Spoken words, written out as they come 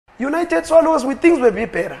United Swallows, with things will be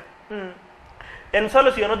better. And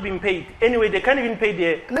Swallows, you're not being paid. Anyway, they can't even pay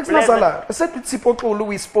their Next Masala, I said to Tsipokolo,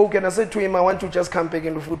 we spoke, and I said to him, I want to just come back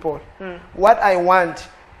into football. What I want,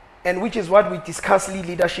 and which is what we discuss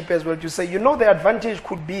leadership as well, to say, you know, the advantage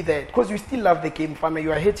could be there, because you still love the game, Farmer,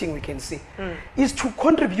 you are hating, we can see, is to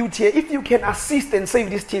contribute here. If you can assist and save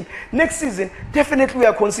this team, next season, definitely we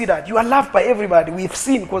are considered. You are loved by everybody. We've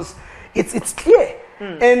seen, because it's clear.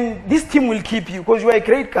 And this team will keep you, because you are a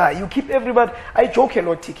great guy. You keep everybody. I joke a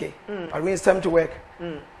lot, TK, but when it's time to work,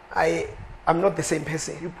 I'm not the same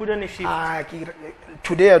person. You put on a shift.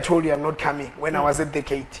 Today I told you I'm not coming when I was at the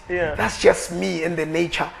gate. Yeah. That's just me and the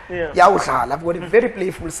nature. Yeah. I've got a very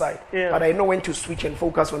playful side, but I know when to switch and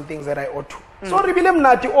focus on things that I ought to. So we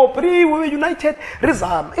were United,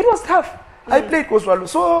 Rizam. It was tough. I played with Swallows.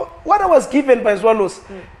 So what I was given by Swallows,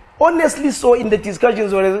 honestly, so in the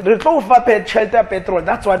discussions, shelter, petrol,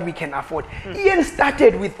 that's what we can afford. Ian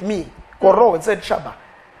started with me. Koro said, Shaba,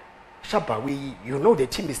 you know the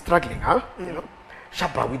team is struggling, huh? You know,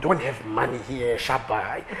 Shaba, we don't have money here,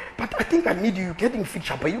 Shaba. But I think I need you getting fit,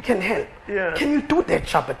 Shaba. You can help. Yeah. Can you do that,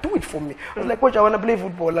 Shaba? Do it for me. I was like, Coach, I want to play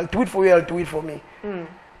football. I'll do it for you. I'll do it for me.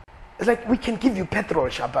 It's like, we can give you petrol,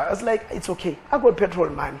 Shaba. I was like, it's okay. I got petrol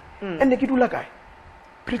money. And the Kidula guy.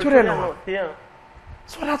 Pretoria now. Yeah.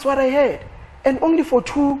 So that's what I had. And only for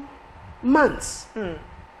 2 months.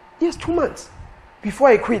 Yes, 2 months. Before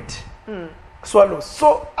I quit Swallows.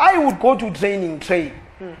 So I would go to train,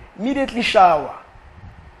 immediately shower,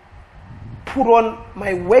 put on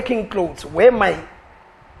my working clothes, wear my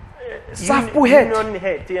Safu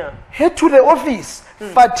head, head to the office,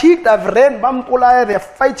 fatigued, I've ran, they're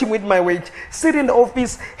fighting with my weight, sit in the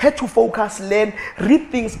office, head to focus, learn,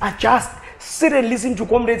 read things, adjust, sit and listen to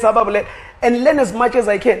comrades and learn as much as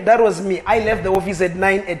I can. That was me. I left the office at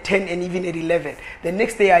 9, at 10, and even at 11. The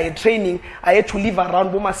next day I had training. I had to leave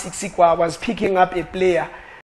around Boma 6. I was picking up a player